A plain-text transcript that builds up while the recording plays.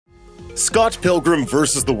Scott Pilgrim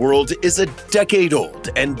vs. the World is a decade old,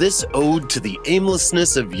 and this ode to the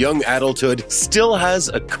aimlessness of young adulthood still has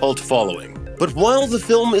a cult following. But while the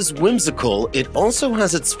film is whimsical, it also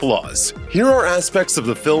has its flaws. Here are aspects of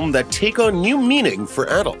the film that take on new meaning for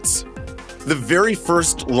adults. The very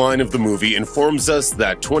first line of the movie informs us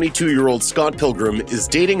that 22-year-old Scott Pilgrim is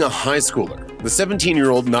dating a high schooler, the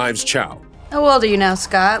 17-year-old Knives Chow. How old are you now,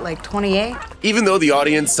 Scott? Like 28? Even though the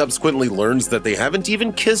audience subsequently learns that they haven't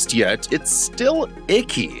even kissed yet, it's still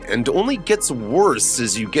icky and only gets worse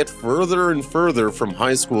as you get further and further from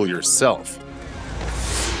high school yourself.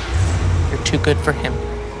 You're too good for him.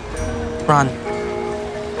 Run.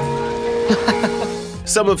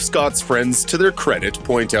 Some of Scott's friends, to their credit,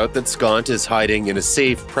 point out that Scott is hiding in a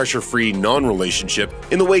safe, pressure-free non-relationship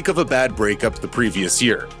in the wake of a bad breakup the previous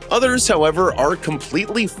year. Others, however, are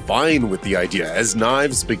completely fine with the idea as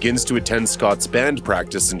Knives begins to attend Scott's band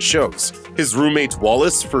practice and shows. His roommate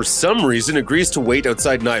Wallace, for some reason, agrees to wait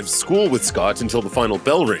outside Knives' school with Scott until the final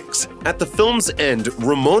bell rings. At the film's end,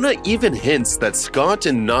 Ramona even hints that Scott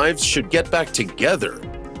and Knives should get back together.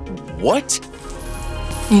 What?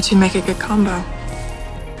 You two make a good combo.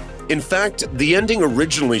 In fact, the ending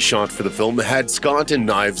originally shot for the film had Scott and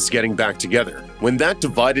Knives getting back together. When that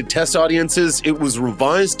divided test audiences, it was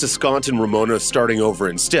revised to Scott and Ramona starting over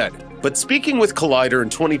instead. But speaking with Collider in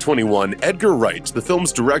 2021, Edgar Wright, the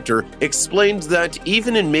film's director, explained that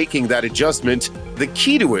even in making that adjustment, the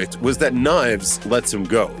key to it was that Knives lets him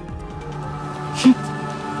go.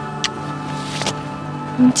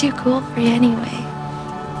 I'm too cool for you anyway.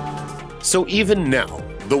 So even now,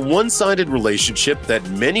 the one-sided relationship that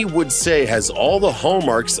many would say has all the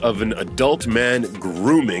hallmarks of an adult man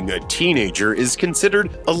grooming a teenager is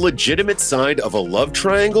considered a legitimate side of a love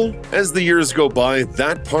triangle. As the years go by,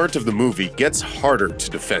 that part of the movie gets harder to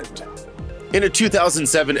defend. In a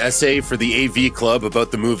 2007 essay for the AV Club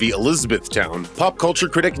about the movie Elizabethtown, pop culture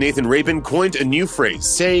critic Nathan Rabin coined a new phrase,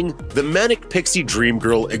 saying, "The Manic Pixie dream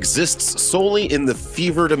girl exists solely in the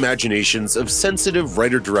fevered imaginations of sensitive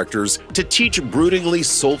writer-directors to teach broodingly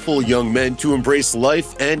soulful young men to embrace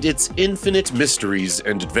life and its infinite mysteries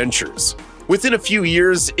and adventures." Within a few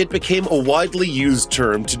years, it became a widely used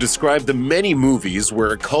term to describe the many movies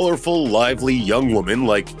where a colorful, lively young woman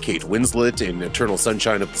like Kate Winslet in Eternal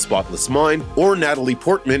Sunshine of the Spotless Mind or Natalie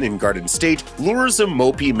Portman in Garden State lures a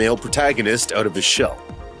mopey male protagonist out of his shell.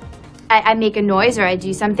 I make a noise or I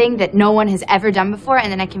do something that no one has ever done before,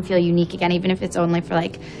 and then I can feel unique again, even if it's only for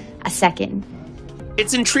like a second.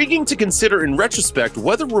 It's intriguing to consider in retrospect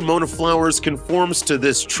whether Ramona Flowers conforms to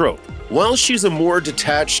this trope. While she's a more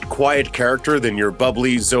detached, quiet character than your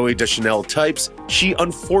bubbly Zooey Deschanel types, she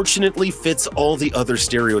unfortunately fits all the other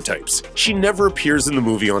stereotypes. She never appears in the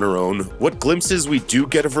movie on her own. What glimpses we do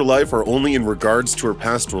get of her life are only in regards to her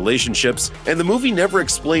past relationships, and the movie never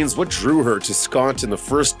explains what drew her to Scott in the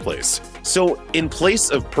first place. So, in place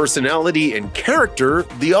of personality and character,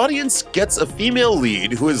 the audience gets a female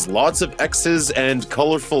lead who has lots of exes and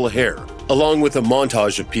colorful hair, along with a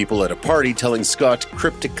montage of people at a party telling Scott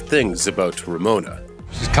cryptic things about Ramona.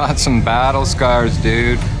 She's got some battle scars,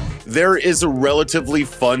 dude. There is a relatively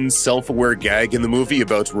fun, self-aware gag in the movie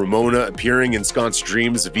about Ramona appearing in Scott's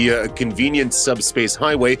dreams via a convenient subspace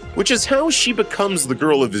highway, which is how she becomes the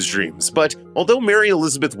girl of his dreams. But although Mary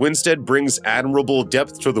Elizabeth Winstead brings admirable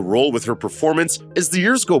depth to the role with her performance, as the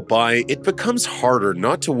years go by, it becomes harder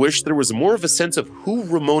not to wish there was more of a sense of who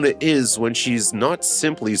Ramona is when she's not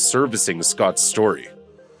simply servicing Scott's story.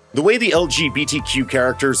 The way the LGBTQ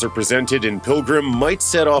characters are presented in Pilgrim might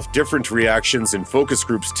set off different reactions in focus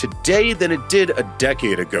groups today than it did a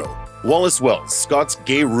decade ago. Wallace Wells, Scott's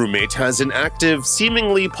gay roommate, has an active,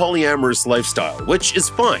 seemingly polyamorous lifestyle, which is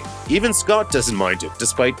fine. Even Scott doesn't mind it,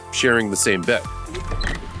 despite sharing the same bed.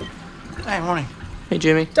 Hey, morning. Hey,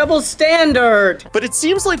 Jimmy. Double standard! But it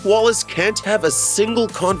seems like Wallace can't have a single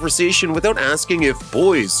conversation without asking if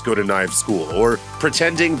boys go to Knives School, or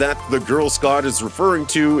pretending that the girl Scott is referring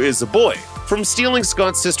to is a boy. From stealing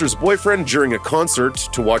Scott's sister's boyfriend during a concert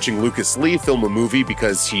to watching Lucas Lee film a movie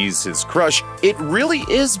because he's his crush, it really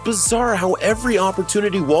is bizarre how every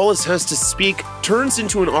opportunity Wallace has to speak turns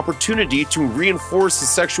into an opportunity to reinforce his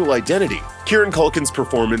sexual identity. Kieran Culkin's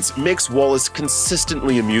performance makes Wallace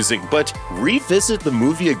consistently amusing, but revisit the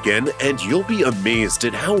movie again and you'll be amazed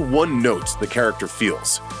at how one-note the character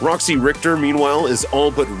feels. Roxy Richter, meanwhile, is all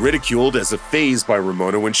but ridiculed as a phase by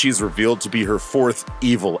Ramona when she's revealed to be her fourth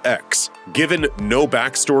evil ex. Given no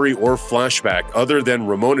backstory or flashback other than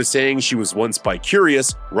Ramona saying she was once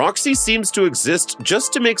bi-curious, Roxy seems to exist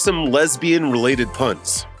just to make some lesbian-related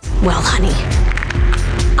puns. Well, honey,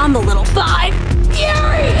 I'm a little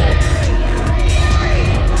bi-curious!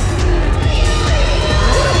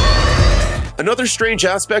 Another strange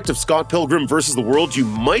aspect of Scott Pilgrim vs. the World you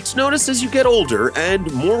might notice as you get older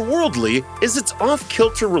and more worldly is its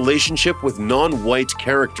off-kilter relationship with non-white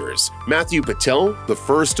characters. Matthew Patel, the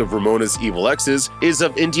first of Ramona's evil exes, is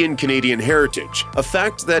of Indian-Canadian heritage, a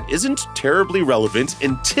fact that isn't terribly relevant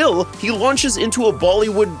until he launches into a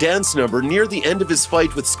Bollywood dance number near the end of his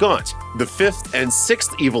fight with Scott. The fifth and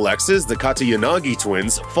sixth evil exes, the Katayanagi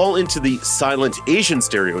twins, fall into the silent Asian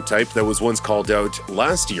stereotype that was once called out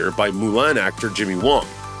last year by Mulan actor Jimmy Wong.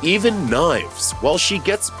 Even Knives, while she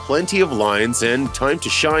gets plenty of lines and time to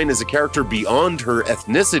shine as a character beyond her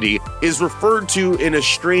ethnicity, is referred to in a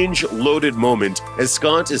strange, loaded moment as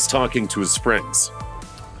Scott is talking to his friends.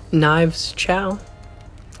 Knives Chow.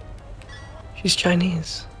 She's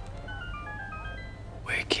Chinese.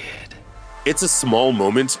 Wicked. It's a small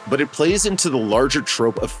moment, but it plays into the larger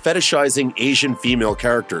trope of fetishizing Asian female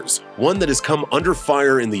characters, one that has come under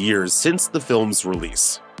fire in the years since the film's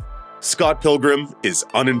release. Scott Pilgrim is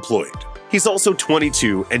unemployed. He's also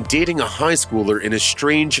 22 and dating a high schooler in a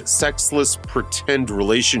strange, sexless pretend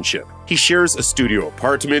relationship. He shares a studio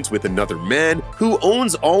apartment with another man who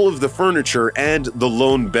owns all of the furniture and the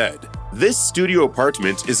lone bed. This studio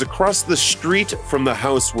apartment is across the street from the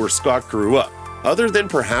house where Scott grew up. Other than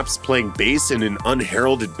perhaps playing bass in an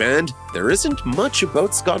unheralded band, there isn't much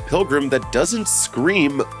about Scott Pilgrim that doesn't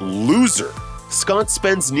scream loser. Scott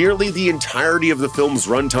spends nearly the entirety of the film's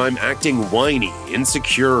runtime acting whiny,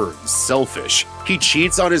 insecure, and selfish. He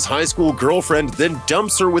cheats on his high school girlfriend, then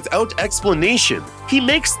dumps her without explanation. He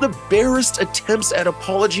makes the barest attempts at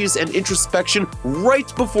apologies and introspection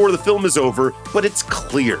right before the film is over, but it's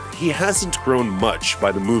clear he hasn't grown much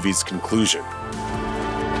by the movie's conclusion.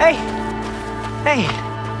 Hey,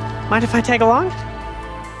 mind if I tag along?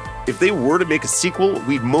 If they were to make a sequel,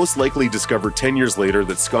 we'd most likely discover 10 years later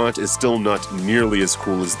that Scott is still not nearly as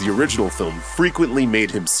cool as the original film frequently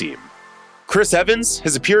made him seem. Chris Evans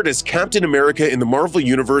has appeared as Captain America in the Marvel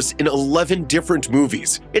Universe in 11 different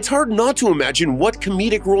movies. It's hard not to imagine what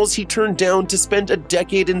comedic roles he turned down to spend a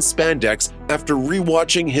decade in spandex after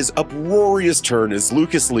rewatching his uproarious turn as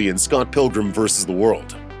Lucas Lee in Scott Pilgrim vs. the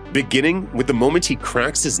World. Beginning with the moment he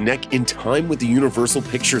cracks his neck in time with the Universal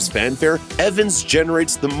Pictures fanfare, Evans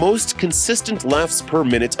generates the most consistent laughs per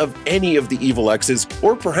minute of any of the evil exes,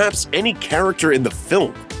 or perhaps any character in the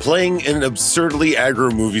film. Playing an absurdly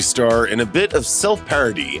aggro movie star and a bit of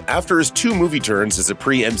self-parody after his 2 movie turns as a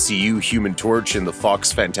pre-MCU Human Torch in the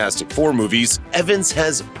Fox Fantastic Four movies, Evans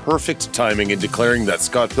has perfect timing in declaring that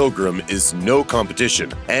Scott Pilgrim is no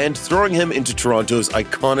competition and throwing him into Toronto's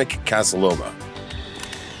iconic Casa Loma.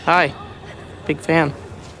 Hi. Big fan.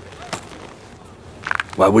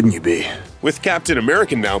 Why wouldn't you be? With Captain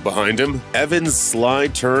America now behind him, Evans' sly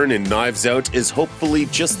turn in Knives Out is hopefully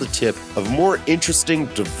just the tip of more interesting,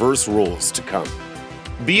 diverse roles to come.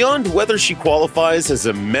 Beyond whether she qualifies as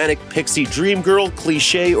a manic pixie dream girl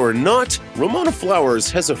cliche or not, Ramona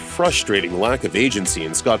Flowers has a frustrating lack of agency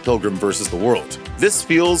in Scott Pilgrim vs. the World. This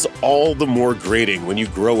feels all the more grating when you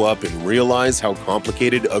grow up and realize how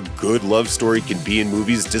complicated a good love story can be in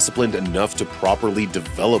movies disciplined enough to properly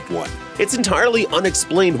develop one. It's entirely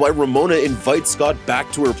unexplained why Ramona invites Scott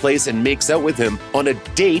back to her place and makes out with him on a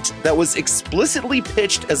date that was explicitly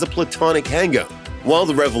pitched as a platonic hangout. While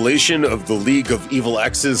the revelation of the League of Evil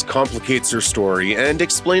Exes complicates her story and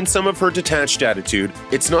explains some of her detached attitude,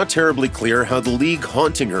 it's not terribly clear how the League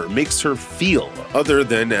haunting her makes her feel, other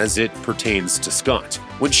than as it pertains to Scott.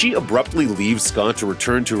 When she abruptly leaves Scott to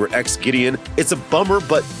return to her ex Gideon, it's a bummer,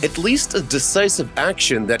 but at least a decisive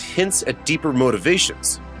action that hints at deeper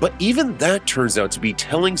motivations. But even that turns out to be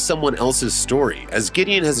telling someone else's story, as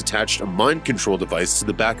Gideon has attached a mind control device to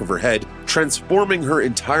the back of her head, transforming her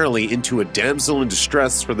entirely into a damsel in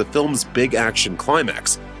distress for the film's big action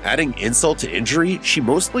climax. Adding insult to injury, she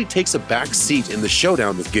mostly takes a back seat in the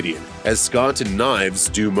showdown with Gideon, as Scott and Knives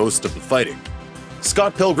do most of the fighting.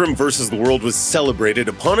 Scott Pilgrim vs. the World was celebrated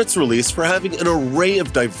upon its release for having an array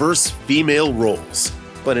of diverse female roles.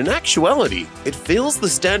 But in actuality, it fails the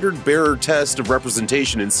standard-bearer test of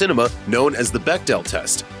representation in cinema known as the Bechdel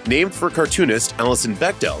test. Named for cartoonist Alison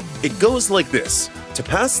Bechdel, it goes like this. To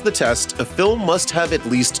pass the test, a film must have at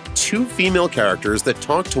least 2 female characters that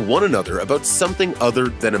talk to one another about something other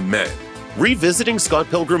than a man. Revisiting Scott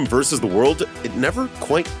Pilgrim vs. the World, it never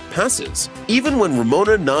quite passes. Even when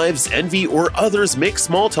Ramona, Knives, Envy, or others make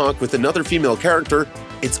small talk with another female character,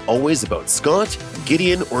 it's always about Scott,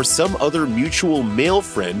 Gideon, or some other mutual male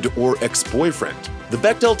friend or ex-boyfriend. The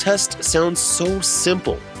Bechdel test sounds so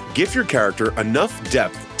simple. Give your character enough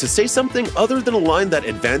depth to say something other than a line that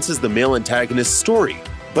advances the male antagonist's story.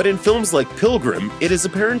 But in films like Pilgrim, it is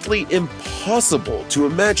apparently impossible to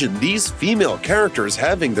imagine these female characters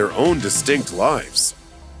having their own distinct lives.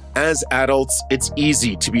 As adults, it's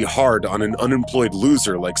easy to be hard on an unemployed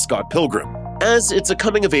loser like Scott Pilgrim. As it's a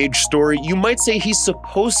coming-of-age story, you might say he's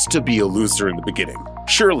supposed to be a loser in the beginning.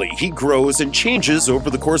 Surely, he grows and changes over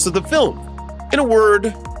the course of the film. In a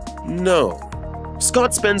word, no.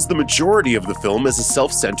 Scott spends the majority of the film as a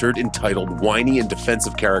self-centered, entitled, whiny, and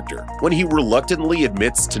defensive character. When he reluctantly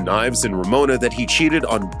admits to Knives and Ramona that he cheated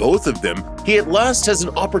on both of them, he at last has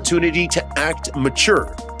an opportunity to act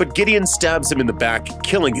mature, but Gideon stabs him in the back,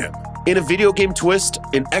 killing him. In a video game twist,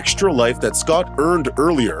 an extra life that Scott earned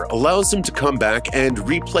earlier allows him to come back and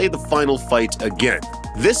replay the final fight again.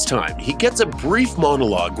 This time, he gets a brief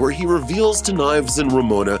monologue where he reveals to Knives and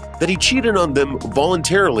Ramona that he cheated on them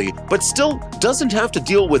voluntarily, but still doesn't have to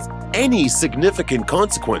deal with any significant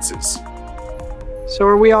consequences. So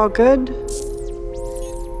are we all good?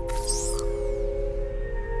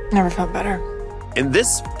 Never felt better. In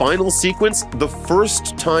this final sequence, the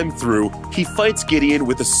first time through, he fights Gideon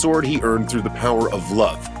with a sword he earned through the power of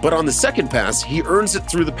love. But on the second pass, he earns it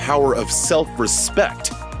through the power of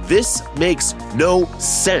self-respect. This makes no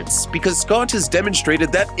sense because Scott has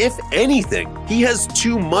demonstrated that, if anything, he has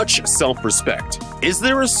too much self-respect. Is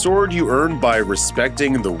there a sword you earn by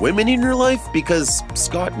respecting the women in your life? Because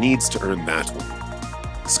Scott needs to earn that one.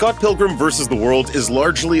 Scott Pilgrim vs. the World is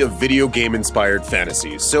largely a video game-inspired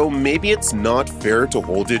fantasy, so maybe it's not fair to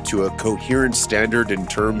hold it to a coherent standard in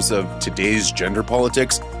terms of today's gender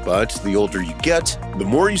politics, but the older you get, the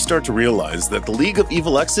more you start to realize that the League of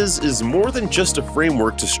Evil Exes is more than just a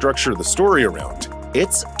framework to structure the story around.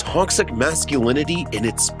 It's toxic masculinity in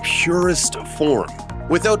its purest form.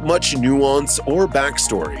 Without much nuance or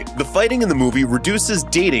backstory, the fighting in the movie reduces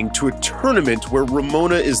dating to a tournament where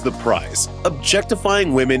Ramona is the prize,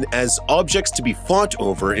 objectifying women as objects to be fought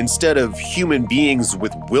over instead of human beings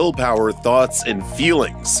with willpower, thoughts, and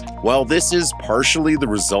feelings. While this is partially the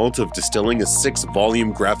result of distilling a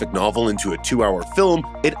 6-volume graphic novel into a 2-hour film,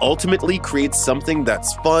 it ultimately creates something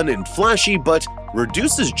that's fun and flashy but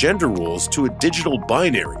reduces gender roles to a digital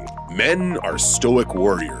binary. Men are stoic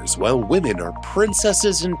warriors, while women are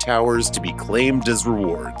princesses in towers to be claimed as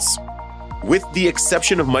rewards. With the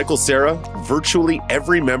exception of Michael Cera, virtually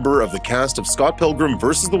every member of the cast of Scott Pilgrim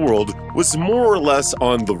vs. the World was more or less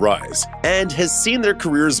on the rise, and has seen their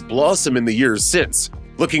careers blossom in the years since.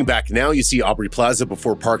 Looking back now, you see Aubrey Plaza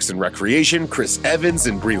before Parks and Recreation, Chris Evans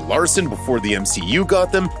and Brie Larson before the MCU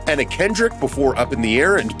got them, Anna Kendrick before Up in the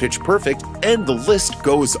Air and Pitch Perfect, and the list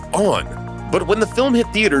goes on. But when the film hit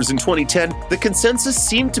theaters in 2010, the consensus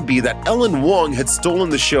seemed to be that Ellen Wong had stolen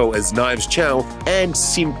the show as Knives Chow and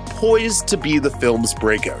seemed poised to be the film's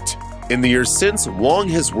breakout. In the years since, Wong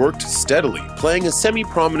has worked steadily, playing a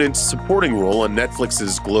semi-prominent supporting role on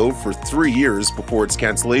Netflix's Glow for 3 years before its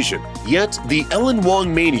cancellation. Yet, the Ellen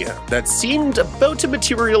Wong mania that seemed about to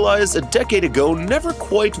materialize a decade ago never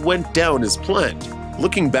quite went down as planned.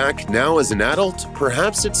 Looking back now as an adult,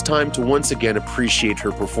 perhaps it's time to once again appreciate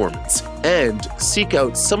her performance and seek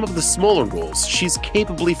out some of the smaller roles she's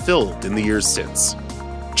capably filled in the years since.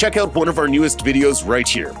 Check out one of our newest videos right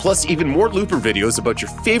here, plus even more Looper videos about your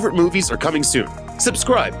favorite movies are coming soon.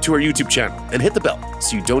 Subscribe to our YouTube channel and hit the bell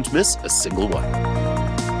so you don't miss a single one.